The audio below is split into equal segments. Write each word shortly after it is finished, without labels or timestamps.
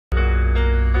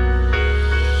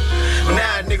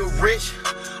rich.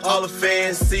 All the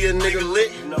fans see a nigga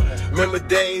lit. Remember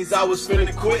days I was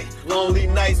finna quit. Lonely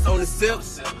nights on the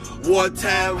sips.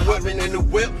 Wartime women in the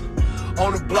whip.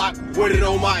 On the block with it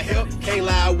on my hip. Can't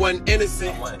lie, I wasn't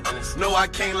innocent. No, I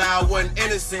can't lie, I wasn't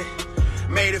innocent.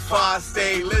 Made it far, I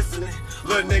stayed listening.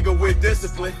 Little nigga with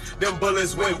discipline, them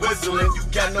bullets went whistling. You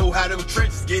gotta know how them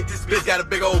trenches get. This bitch got a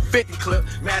big old 50 clip.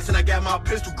 Matching, I got my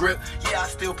pistol grip. Yeah, I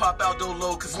still pop out though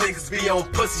low, cause niggas be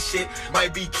on pussy shit.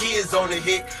 Might be kids on the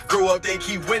hit. Grow up, they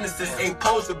keep witnesses. Ain't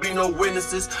supposed to be no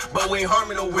witnesses. But we ain't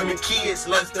harming no women, kids.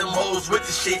 Left them hoes with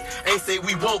the shit. Ain't say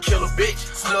we won't kill a bitch.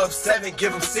 Snub 7,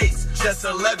 give him 6. Just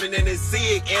 11 and it's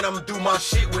SIG, and I'ma do my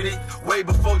shit with it. Way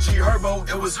before G Herbo,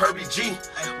 it was Herbie G.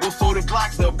 Before the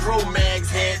Glocks, the Pro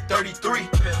Mags had 33.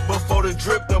 Before the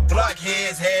drip, the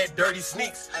blockheads had dirty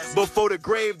sneaks. Before the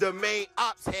grave, the main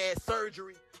ops had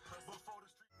surgery.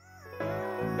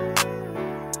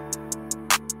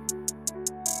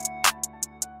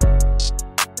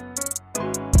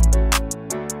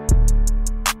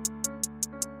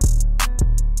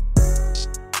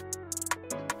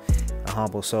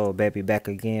 AHumbleSoul, baby, back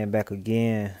again.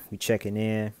 We checking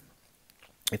in.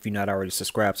 If you're not already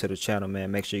subscribed to the channel,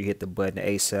 man, make sure you hit the button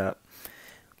ASAP.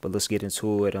 But let's get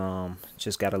into it.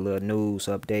 Just got a little news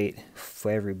update for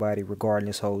everybody regarding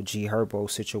this whole G Herbo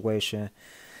situation.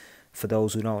 For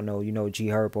those who don't know, you know G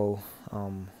Herbo,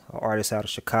 an artist out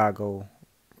of Chicago,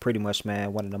 pretty much,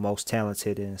 man, one of the most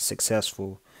talented and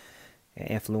successful and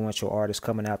influential artists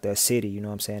coming out that city, you know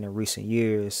what I'm saying, in recent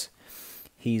years.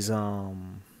 He's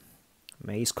man,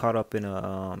 he's caught up in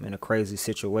a crazy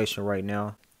situation right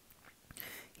now.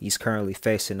 He's currently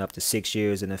facing up to 6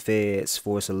 years in the feds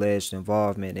for his alleged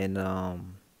involvement in,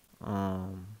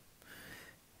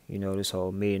 you know, this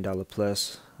whole $1 million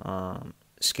plus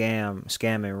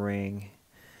scamming ring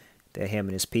that him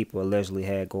and his people allegedly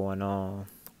had going on.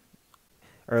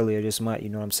 Earlier this month, you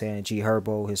know what I'm saying, G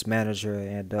Herbo, his manager,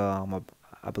 and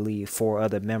I believe 4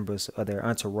 other members of their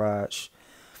entourage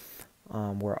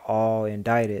were all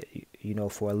indicted, you know,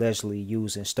 for allegedly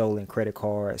using stolen credit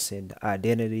cards and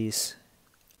identities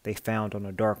they found on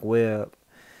the dark web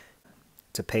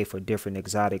to pay for different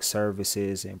exotic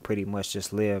services and pretty much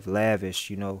just live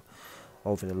lavish, you know,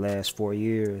 over the last 4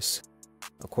 years.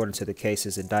 According to the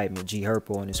case's indictment, G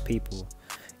Herbo and his people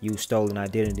used stolen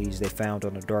identities they found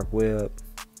on the dark web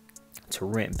to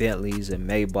rent Bentleys and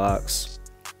Maybachs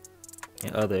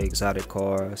and other exotic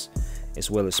cars, as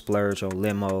well as splurge on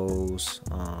limos,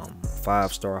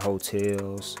 5-star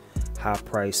hotels,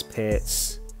 high-priced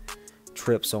pets,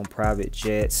 trips on private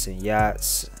jets and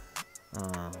yachts,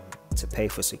 to pay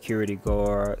for security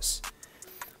guards,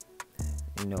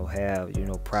 you know, have, you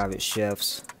know, private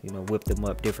chefs, you know, whip them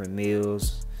up different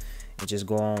meals and just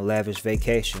go on lavish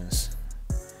vacations.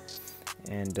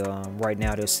 And right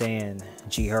now they're saying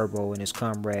G Herbo and his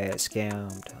comrades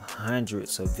scammed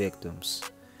hundreds of victims,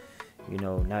 you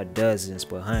know, not dozens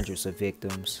but hundreds of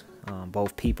victims,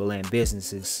 both people and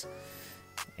businesses.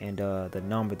 And the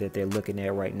number that they're looking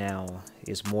at right now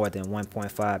is more than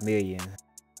 1.5 million.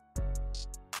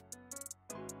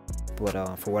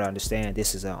 But for what I understand,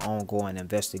 this is an ongoing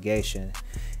investigation.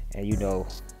 And, you know,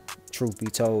 truth be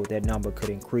told, that number could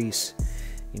increase,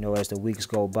 you know, as the weeks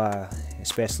go by,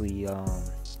 especially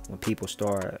when people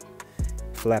start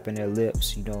flapping their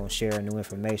lips, you know, sharing new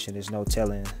information. There's no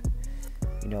telling,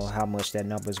 you know, how much that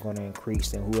number is going to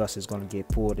increase and who else is going to get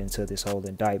pulled into this whole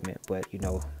indictment. But, you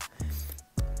know,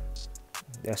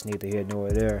 that's neither here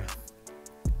nor there.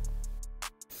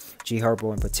 G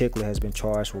Herbo in particular has been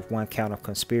charged with 1 count of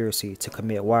conspiracy to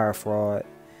commit wire fraud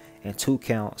and 2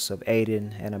 counts of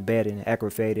aiding and abetting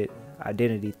aggravated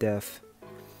identity theft.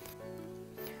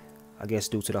 I guess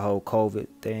due to the whole COVID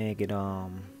thing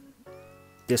and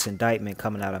this indictment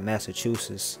coming out of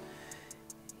Massachusetts,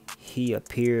 he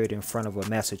appeared in front of a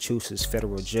Massachusetts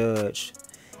federal judge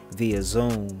via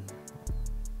Zoom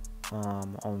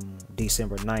on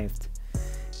December 9th.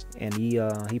 And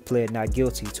he pled not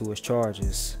guilty to his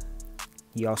charges.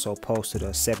 He also posted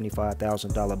a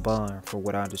 $75,000 bond, from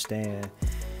what I understand.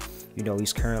 You know,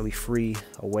 he's currently free,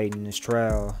 awaiting his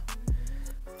trial.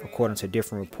 According to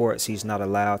different reports, he's not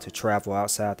allowed to travel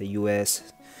outside the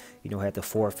U.S. You know, had to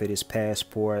forfeit his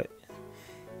passport.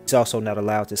 He's also not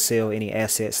allowed to sell any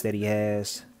assets that he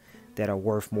has that are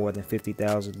worth more than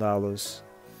 $50,000.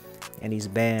 And he's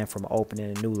banned from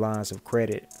opening new lines of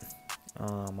credit,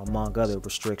 among other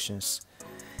restrictions.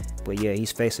 But yeah,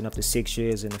 he's facing up to 6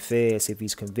 years in the feds if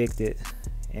he's convicted.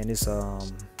 And it's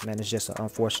man, it's just an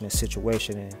unfortunate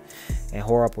situation and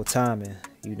horrible timing,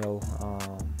 you know,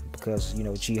 because, you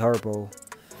know, G Herbo,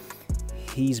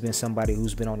 he's been somebody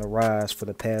who's been on the rise for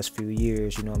the past few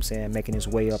years, you know what I'm saying, making his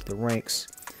way up the ranks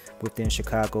within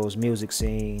Chicago's music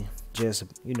scene, just,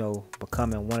 you know,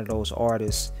 becoming one of those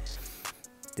artists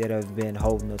that have been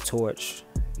holding the torch,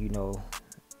 you know,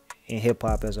 in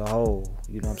hip-hop as a whole,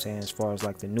 you know what I'm saying, as far as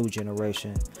like the new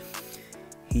generation.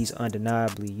 He's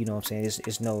undeniably, you know what I'm saying,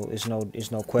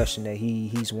 it's no question that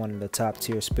he's one of the top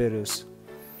tier spitters.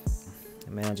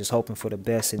 Man, I'm just hoping for the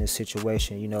best in this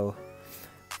situation, you know,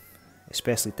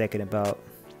 especially thinking about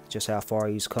just how far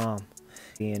he's come,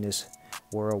 being this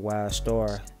worldwide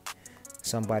star,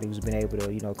 somebody who's been able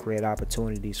to, you know, create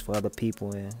opportunities for other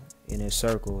people in his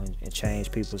circle and change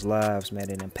people's lives, man,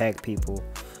 and impact people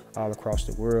all across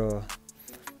the world.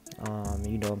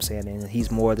 You know what I'm saying, and he's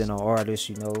more than an artist,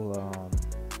 you know.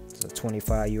 He's a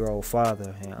 25-year-old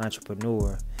father and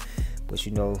entrepreneur, but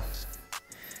you know,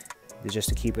 just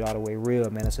to keep it all the way real,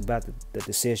 man, it's about the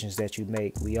decisions that you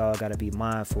make. We all got to be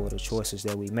mindful of the choices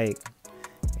that we make,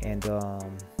 and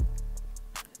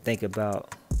think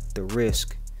about the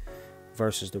risk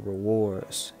versus the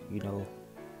rewards, you know,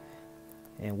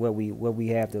 and what we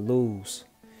have to lose.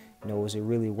 You know, is it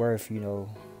really worth, you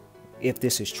know, if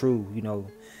this is true, you know,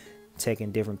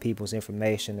 taking different people's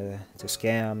information to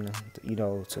scam them, you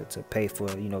know, to pay for,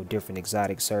 you know, different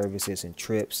exotic services and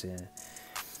trips and,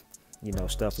 you know,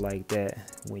 stuff like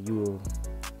that, when you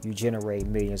generate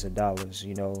millions of dollars,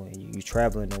 you know, and you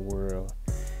traveling the world,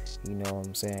 you know what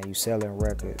I'm saying, you selling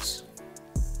records.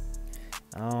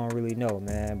 I don't really know,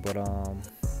 man, but I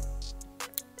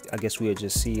guess we'll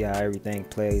just see how everything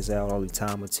plays out. Only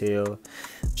time will tell.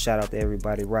 Shout out to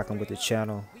everybody rocking with the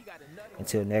channel.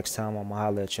 Until next time, I'ma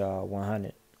holler at y'all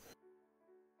 100.